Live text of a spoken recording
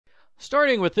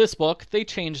Starting with this book, they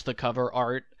changed the cover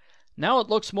art. Now it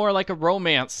looks more like a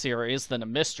romance series than a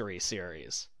mystery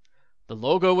series. The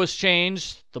logo was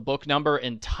changed, the book number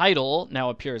and title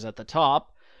now appears at the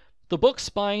top. The book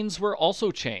spines were also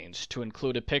changed to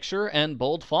include a picture and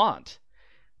bold font.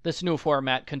 This new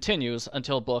format continues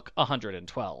until book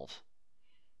 112.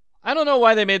 I don't know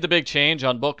why they made the big change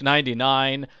on book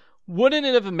 99. Wouldn't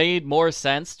it have made more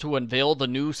sense to unveil the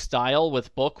new style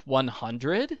with book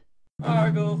 100?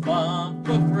 Argofunk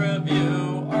Book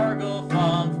Review,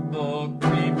 Argofunk Book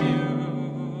Review.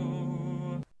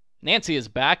 Nancy is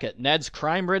back at Ned's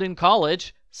crime-ridden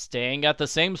college, staying at the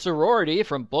same sorority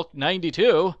from book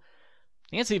 92.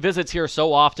 Nancy visits here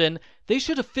so often, they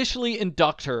should officially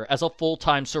induct her as a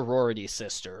full-time sorority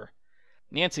sister.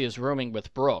 Nancy is rooming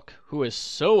with Brook, who is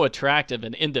so attractive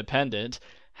and independent.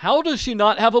 How does she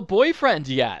not have a boyfriend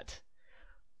yet?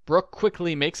 Brook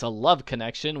quickly makes a love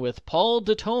connection with Paul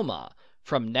Detoma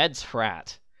from Ned's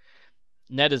frat.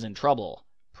 Ned is in trouble.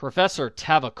 Professor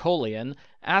Tavakolian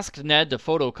asked Ned to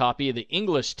photocopy the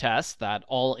English test that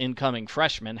all incoming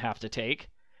freshmen have to take.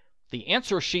 The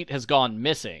answer sheet has gone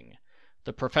missing.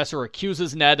 The professor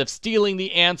accuses Ned of stealing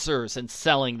the answers and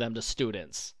selling them to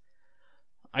students.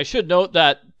 I should note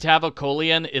that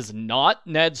Tavakolian is not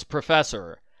Ned's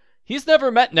professor. He's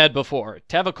never met Ned before.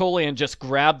 Tavakolian just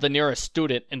grabbed the nearest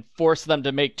student and forced them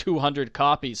to make 200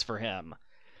 copies for him.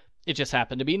 It just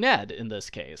happened to be Ned in this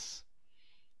case.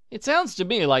 It sounds to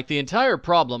me like the entire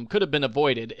problem could have been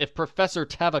avoided if Professor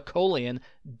Tavakolian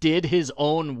did his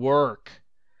own work.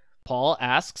 Paul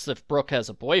asks if Brook has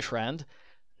a boyfriend.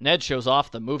 Ned shows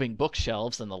off the moving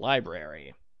bookshelves in the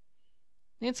library.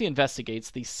 Nancy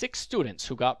investigates the 6 students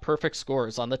who got perfect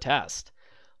scores on the test.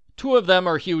 2 of them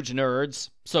are huge nerds,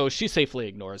 so she safely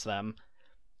ignores them.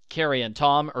 Carrie and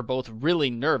Tom are both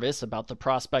really nervous about the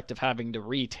prospect of having to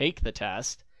retake the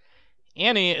test.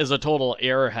 Annie is a total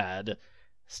airhead.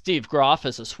 Steve Groff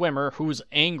is a swimmer who's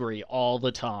angry all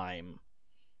the time.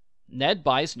 Ned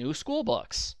buys new school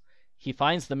books. He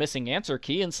finds the missing answer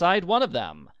key inside one of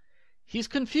them. He's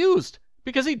confused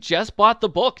because he just bought the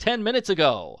book 10 minutes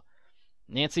ago.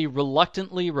 Nancy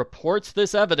reluctantly reports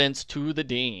this evidence to the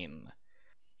dean.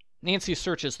 Nancy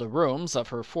searches the rooms of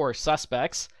her 4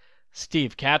 suspects.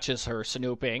 Steve catches her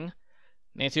snooping.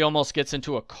 Nancy almost gets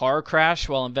into a car crash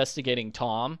while investigating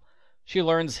Tom. She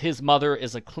learns his mother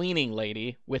is a cleaning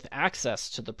lady with access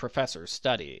to the professor's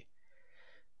study.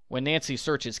 When Nancy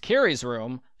searches Carrie's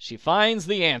room, she finds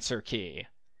the answer key.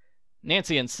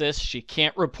 Nancy insists she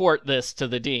can't report this to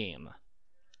the dean.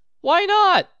 Why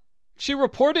not? She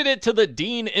reported it to the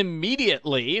dean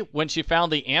immediately when she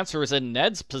found the answers in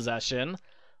Ned's possession.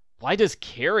 Why does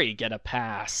Carrie get a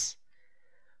pass?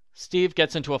 Steve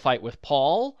gets into a fight with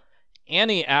Paul.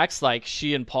 Annie acts like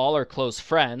she and Paul are close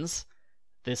friends.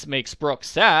 This makes Brook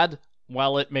sad,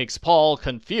 while it makes Paul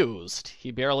confused. He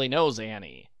barely knows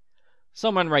Annie.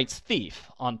 Someone writes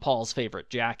thief on Paul's favorite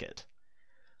jacket.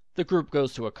 The group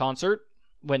goes to a concert.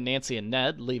 When Nancy and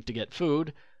Ned leave to get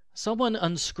food, someone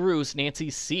unscrews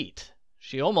Nancy's seat.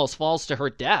 She almost falls to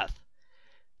her death.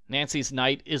 Nancy's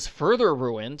night is further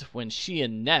ruined when she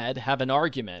and Ned have an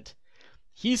argument.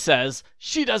 He says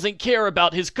she doesn't care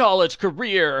about his college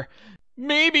career.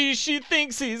 Maybe she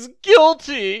thinks he's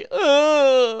guilty.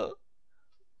 Ugh.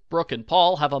 Brook and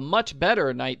Paul have a much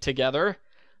better night together.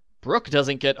 Brook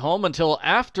doesn't get home until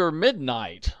after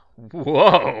midnight.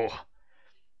 Whoa!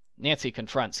 Nancy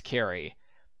confronts Carrie.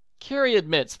 Carrie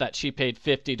admits that she paid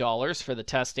 $50 for the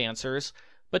test answers,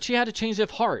 but she had a change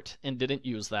of heart and didn't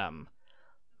use them.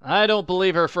 I don't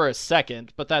believe her for a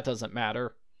second, but that doesn't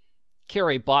matter.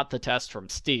 Carrie bought the test from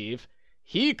Steve.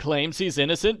 He claims he's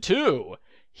innocent too.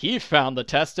 He found the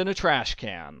test in a trash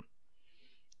can.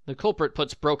 The culprit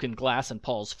puts broken glass in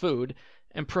Paul's food,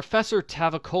 and Professor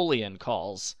Tavakolian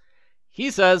calls.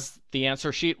 He says the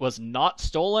answer sheet was not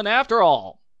stolen after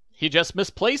all. He just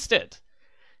misplaced it.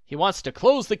 He wants to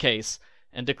close the case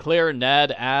and declare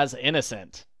Ned as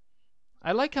innocent.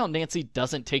 I like how Nancy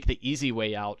doesn't take the easy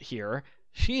way out here.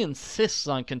 She insists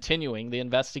on continuing the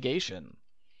investigation.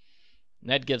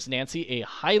 Ned gives Nancy a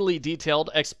highly detailed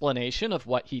explanation of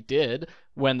what he did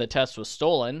when the test was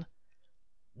stolen.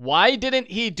 Why didn't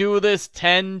he do this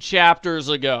 10 chapters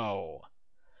ago?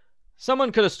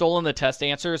 Someone could have stolen the test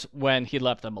answers when he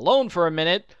left them alone for a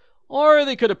minute, or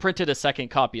they could have printed a second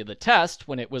copy of the test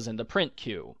when it was in the print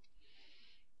queue.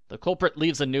 The culprit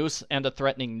leaves a noose and a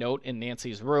threatening note in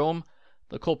Nancy's room.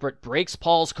 The culprit breaks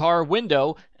Paul's car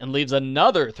window and leaves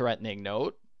another threatening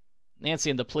note. Nancy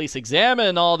and the police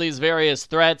examine all these various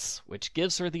threats, which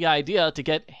gives her the idea to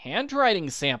get handwriting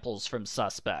samples from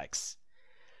suspects.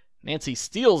 Nancy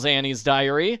steals Annie's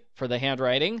diary for the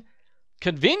handwriting.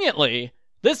 Conveniently,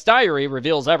 this diary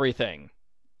reveals everything.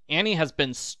 Annie has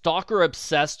been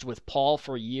stalker-obsessed with Paul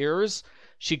for years.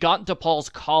 She got into Paul's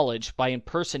college by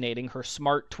impersonating her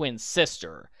smart twin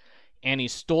sister. Annie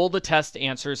stole the test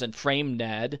answers and framed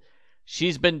Ned.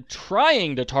 She's been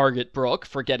trying to target Brook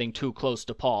for getting too close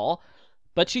to Paul,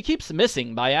 but she keeps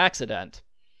missing by accident.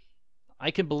 I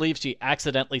can believe she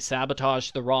accidentally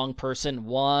sabotaged the wrong person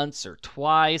once or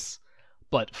twice,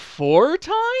 but 4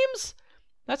 times?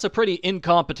 That's a pretty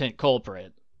incompetent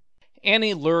culprit.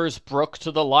 Annie lures Brook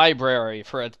to the library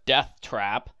for a death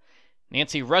trap.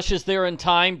 Nancy rushes there in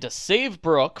time to save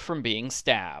Brook from being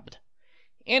stabbed.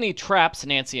 Annie traps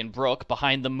Nancy and Brook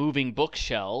behind the moving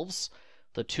bookshelves.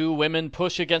 The 2 women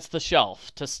push against the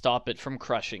shelf to stop it from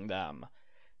crushing them.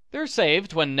 They're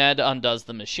saved when Ned undoes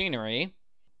the machinery.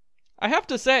 I have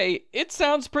to say, it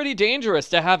sounds pretty dangerous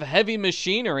to have heavy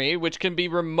machinery which can be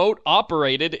remote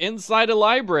operated inside a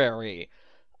library.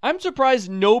 I'm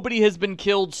surprised nobody has been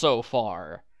killed so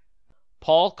far.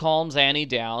 Paul calms Annie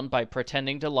down by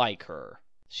pretending to like her.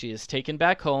 She is taken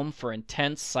back home for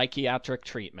intense psychiatric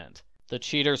treatment. The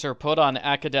cheaters are put on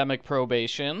academic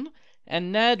probation,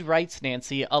 and Ned writes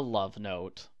Nancy a love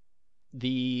note.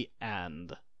 The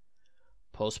end.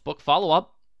 Post-book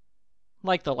follow-up.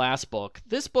 Like the last book,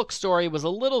 this book story was a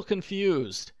little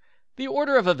confused. The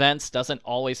order of events doesn't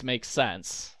always make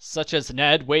sense, such as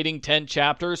Ned waiting 10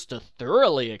 chapters to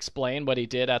thoroughly explain what he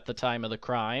did at the time of the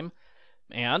crime,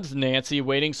 and Nancy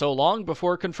waiting so long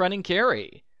before confronting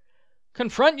Carrie.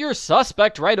 Confront your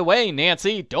suspect right away,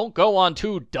 Nancy. Don't go on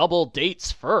 2 double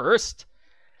dates first.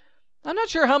 I'm not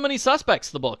sure how many suspects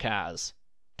the book has.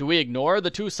 Do we ignore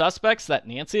the 2 suspects that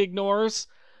Nancy ignores?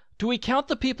 Do we count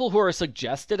the people who are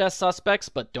suggested as suspects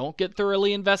but don't get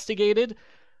thoroughly investigated,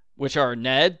 which are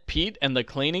Ned, Pete, and the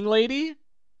cleaning lady?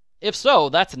 If so,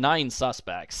 that's 9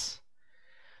 suspects.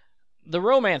 The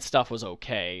romance stuff was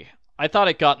okay. I thought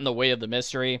it got in the way of the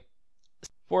mystery.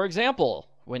 For example,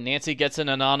 when Nancy gets an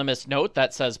anonymous note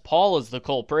that says Paul is the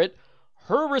culprit,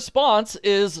 her response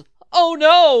is, "Oh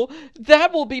no,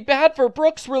 that will be bad for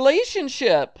Brooke's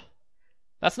relationship."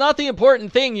 That's not the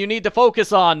important thing you need to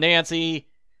focus on, Nancy.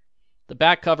 The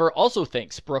back cover also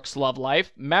thinks Brooke's love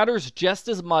life matters just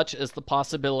as much as the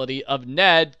possibility of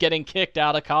Ned getting kicked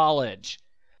out of college.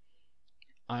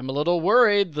 I'm a little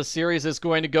worried the series is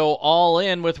going to go all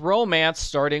in with romance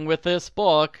starting with this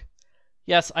book.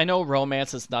 Yes, I know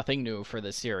romance is nothing new for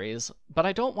this series, but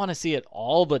I don't want to see it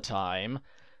all the time,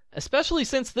 especially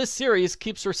since this series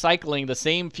keeps recycling the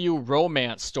same few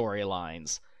romance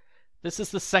storylines. This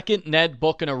is the 2nd Ned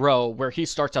book in a row where he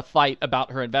starts a fight about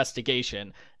her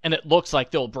investigation, and it looks like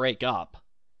they'll break up.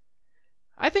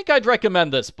 I think I'd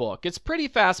recommend this book. It's pretty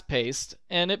fast-paced,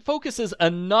 and it focuses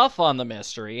enough on the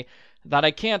mystery that I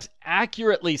can't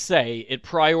accurately say it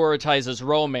prioritizes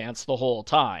romance the whole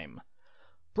time.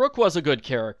 Brook was a good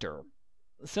character.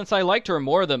 Since I liked her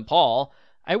more than Paul,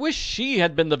 I wish she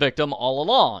had been the victim all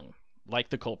along, like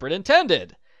the culprit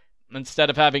intended, instead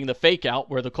of having the fake-out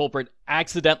where the culprit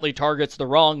accidentally targets the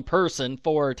wrong person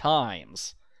 4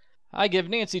 times. I give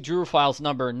Nancy Drew Files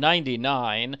number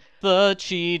 99, The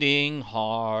Cheating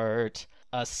Heart,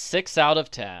 a 6 out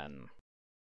of 10.